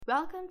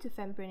Welcome to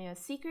Fempreneur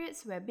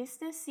Secrets, where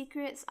business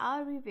secrets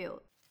are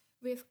revealed.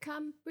 We've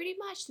come pretty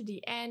much to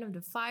the end of the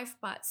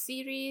 5-part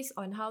series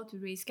on how to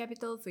raise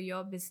capital for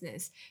your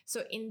business.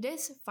 So in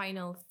this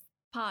final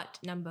part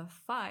number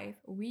 5,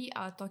 we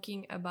are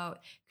talking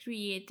about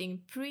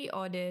creating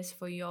pre-orders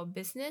for your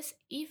business,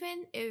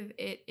 even if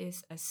it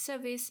is a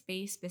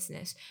service-based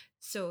business.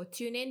 So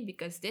tune in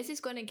because this is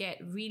going to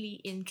get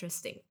really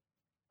interesting.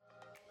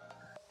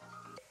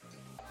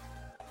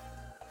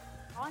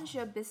 Launch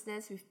your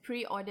business with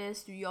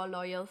pre-orders to your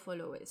loyal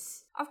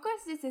followers. Of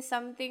course, this is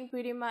something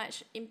pretty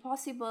much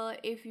impossible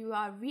if you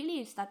are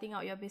really starting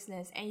out your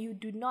business and you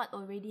do not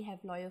already have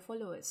loyal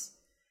followers.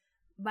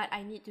 But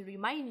I need to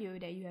remind you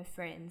that you have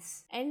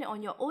friends. And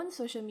on your own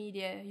social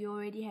media, you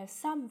already have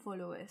some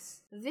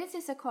followers. This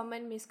is a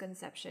common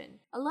misconception.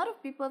 A lot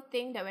of people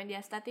think that when they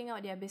are starting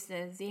out their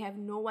business, they have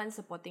no one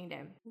supporting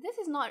them. This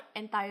is not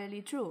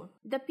entirely true.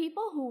 The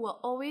people who will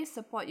always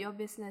support your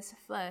business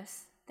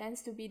first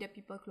tends to be the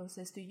people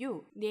closest to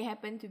you. They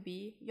happen to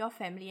be your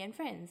family and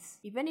friends.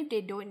 Even if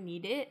they don't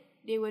need it,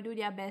 they will do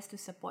their best to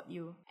support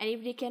you. And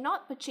if they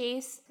cannot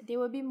purchase, they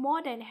will be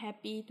more than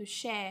happy to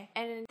share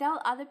and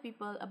tell other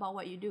people about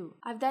what you do.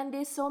 I've done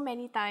this so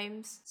many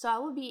times, so I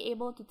will be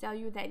able to tell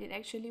you that it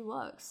actually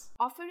works.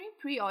 Offering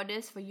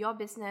pre-orders for your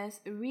business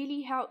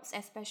really helps,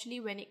 especially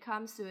when it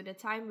comes to the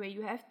time where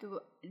you have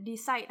to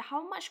decide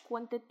how much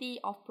quantity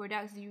of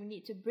products you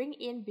need to bring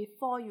in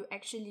before you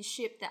actually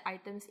ship the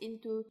items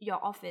into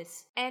your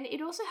office. And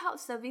it also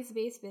helps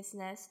service-based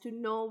business to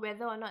know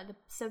whether or not the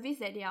service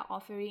that they are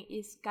offering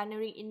is garnering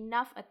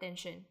enough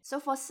attention. So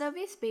for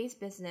service-based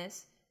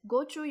business,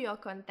 go through your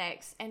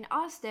contacts and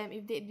ask them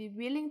if they'd be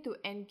willing to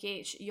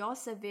engage your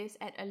service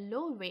at a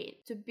low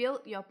rate to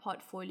build your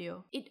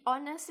portfolio. It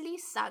honestly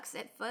sucks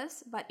at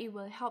first, but it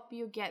will help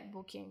you get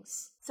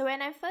bookings. So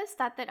when I first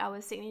started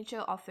our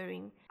signature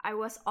offering, I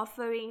was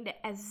offering the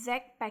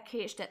exact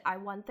package that I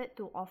wanted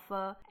to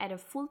offer at a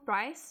full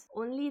price,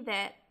 only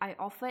that I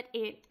offered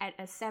it at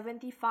a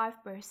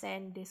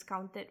 75%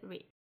 discounted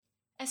rate.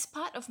 As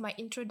part of my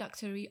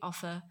introductory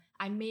offer,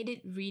 I made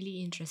it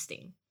really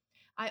interesting.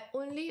 I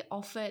only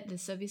offered the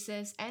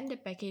services and the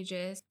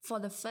packages for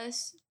the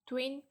first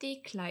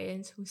 20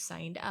 clients who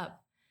signed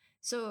up.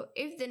 So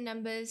if the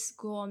numbers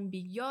go on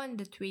beyond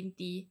the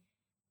 20,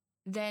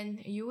 then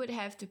you would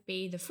have to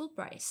pay the full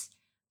price.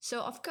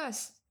 So of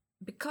course,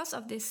 because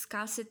of this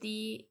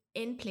scarcity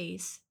in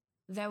place,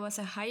 there was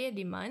a higher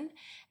demand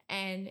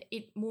and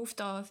it moved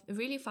off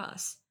really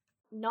fast.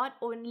 Not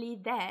only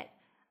that,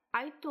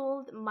 I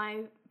told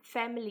my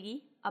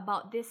family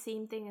about this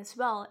same thing as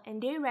well,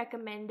 and they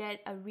recommended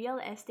a real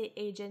estate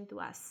agent to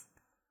us.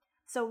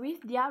 So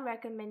with their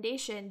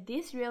recommendation,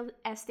 this real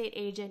estate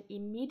agent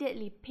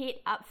immediately paid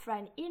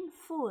upfront in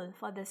full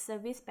for the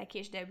service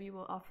package that we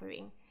were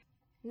offering.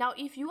 Now,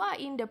 if you are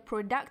in the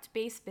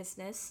product-based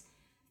business,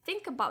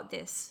 think about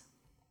this.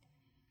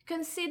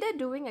 Consider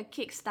doing a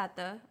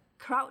Kickstarter,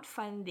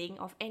 crowdfunding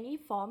of any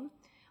form,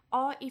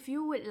 or if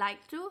you would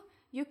like to,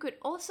 you could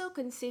also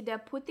consider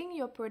putting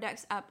your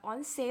products up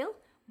on sale,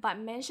 but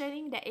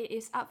mentioning that it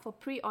is up for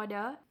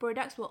pre-order.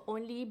 Products will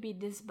only be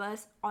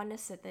disbursed on a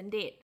certain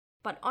date.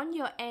 But on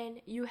your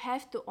end, you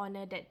have to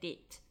honor that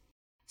date.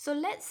 So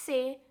let's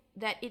say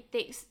that it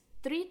takes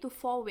 3 to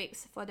 4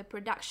 weeks for the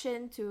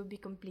production to be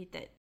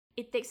completed.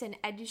 It takes an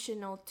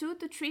additional 2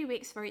 to 3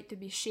 weeks for it to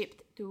be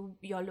shipped to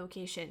your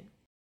location.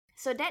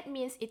 So that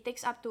means it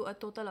takes up to a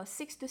total of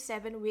 6 to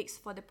 7 weeks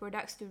for the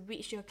products to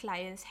reach your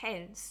client's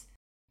hands.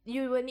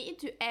 You will need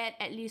to add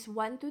at least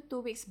 1 to 2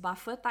 weeks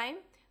buffer time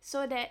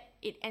so that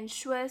it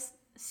ensures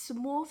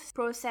smooth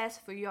process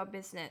for your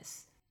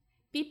business.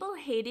 People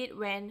hate it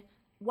when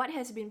what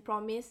has been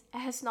promised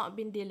has not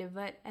been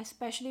delivered,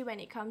 especially when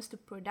it comes to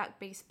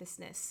product-based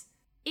business.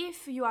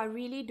 If you are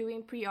really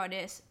doing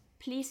pre-orders,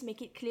 please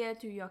make it clear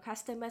to your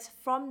customers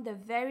from the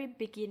very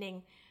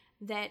beginning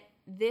that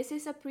this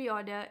is a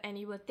pre-order and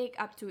it will take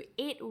up to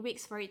 8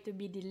 weeks for it to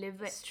be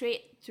delivered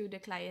straight to the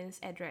client's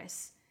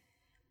address.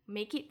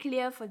 Make it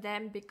clear for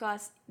them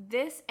because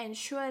this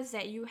ensures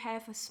that you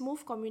have a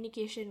smooth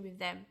communication with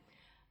them.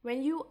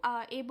 When you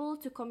are able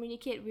to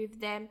communicate with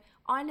them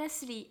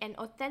honestly and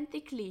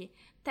authentically,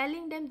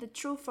 telling them the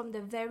truth from the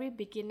very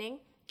beginning,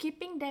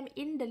 keeping them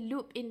in the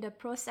loop in the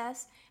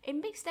process, it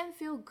makes them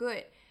feel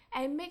good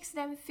and makes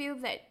them feel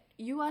that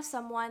you are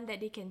someone that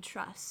they can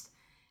trust.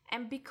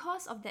 And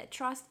because of that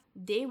trust,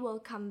 they will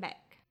come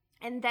back.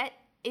 And that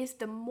is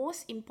the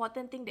most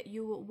important thing that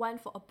you would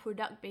want for a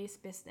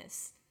product-based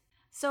business.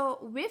 So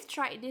we've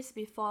tried this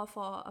before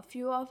for a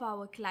few of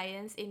our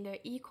clients in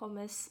the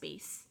e-commerce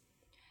space.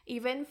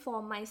 Even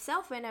for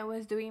myself, when I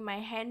was doing my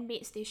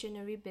handmade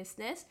stationery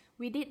business,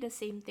 we did the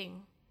same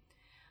thing.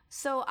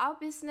 So our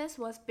business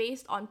was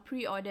based on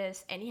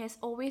pre-orders and it has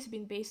always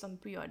been based on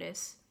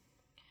pre-orders.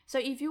 So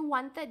if you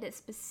wanted that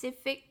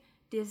specific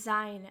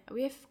design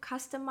with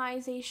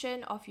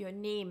customization of your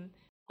name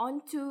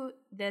onto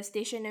the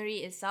stationery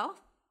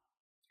itself,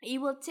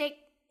 it will take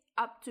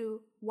up to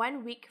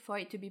 1 week for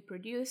it to be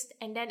produced,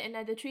 and then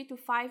another 3 to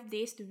 5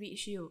 days to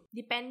reach you,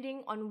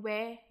 depending on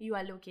where you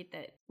are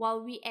located.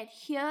 While we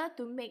adhere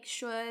to make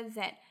sure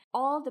that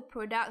all the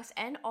products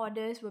and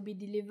orders will be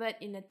delivered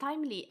in a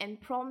timely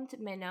and prompt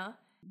manner,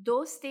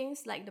 those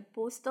things like the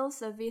postal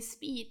service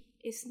speed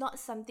is not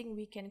something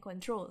we can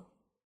control.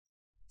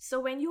 So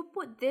when you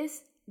put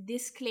this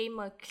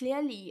disclaimer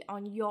clearly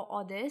on your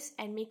orders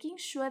and making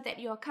sure that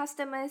your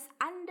customers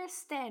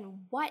understand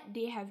what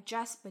they have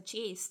just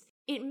purchased,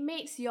 it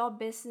makes your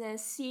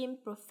business seem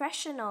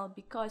professional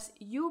because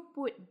you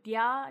put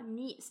their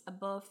needs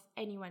above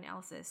anyone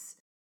else's.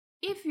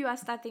 If you are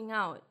starting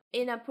out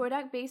in a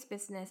product-based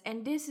business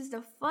and this is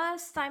the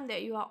first time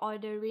that you are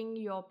ordering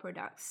your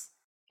products,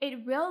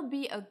 it will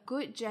be a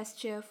good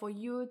gesture for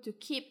you to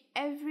keep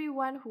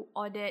everyone who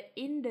ordered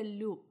in the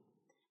loop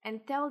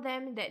and tell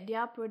them that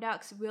their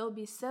products will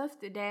be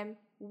served to them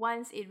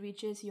once it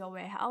reaches your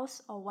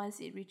warehouse or once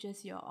it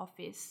reaches your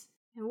office.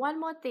 And one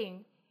more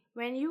thing,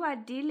 when you are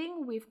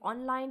dealing with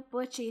online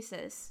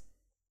purchases,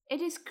 it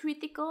is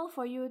critical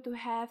for you to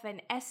have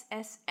an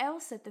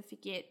SSL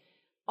certificate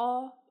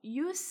or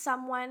use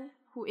someone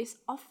who is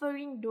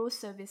offering those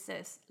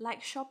services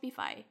like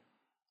Shopify.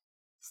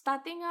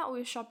 Starting out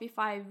with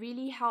Shopify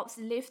really helps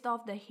lift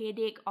off the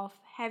headache of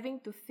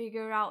having to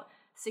figure out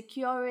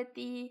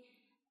security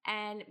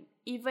and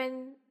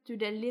even to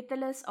the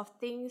littlest of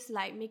things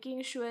like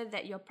making sure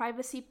that your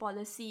privacy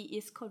policy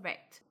is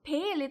correct.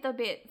 Pay a little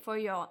bit for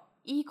your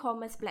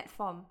e-commerce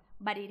platform,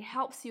 but it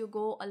helps you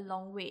go a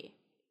long way.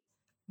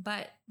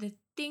 But the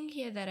thing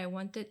here that I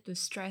wanted to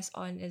stress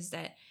on is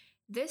that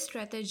this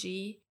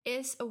strategy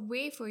is a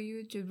way for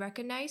you to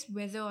recognize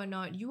whether or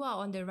not you are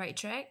on the right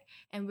track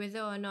and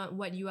whether or not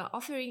what you are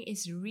offering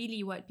is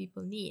really what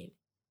people need.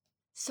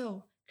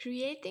 So,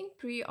 creating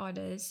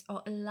pre-orders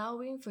or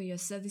allowing for your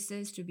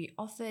services to be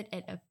offered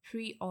at a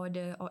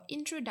pre-order or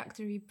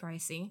introductory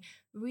pricing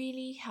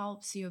really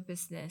helps your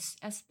business,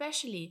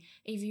 especially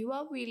if you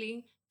are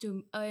willing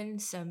to earn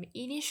some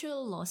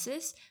initial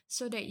losses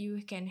so that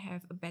you can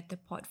have a better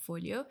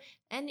portfolio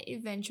and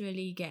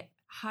eventually get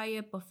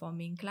higher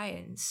performing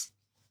clients.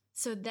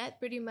 So that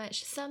pretty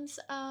much sums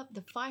up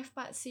the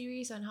 5-part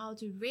series on how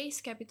to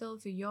raise capital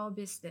for your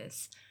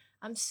business.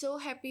 I'm so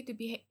happy to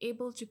be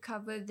able to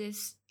cover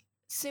this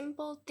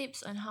simple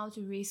tips on how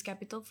to raise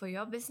capital for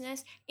your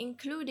business,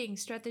 including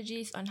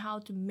strategies on how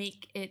to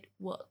make it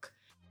work.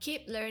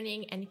 Keep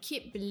learning and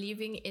keep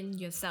believing in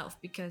yourself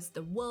because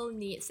the world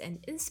needs an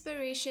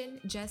inspiration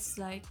just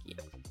like you.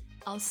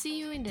 I'll see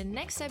you in the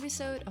next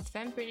episode of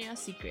Fempreneur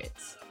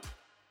Secrets.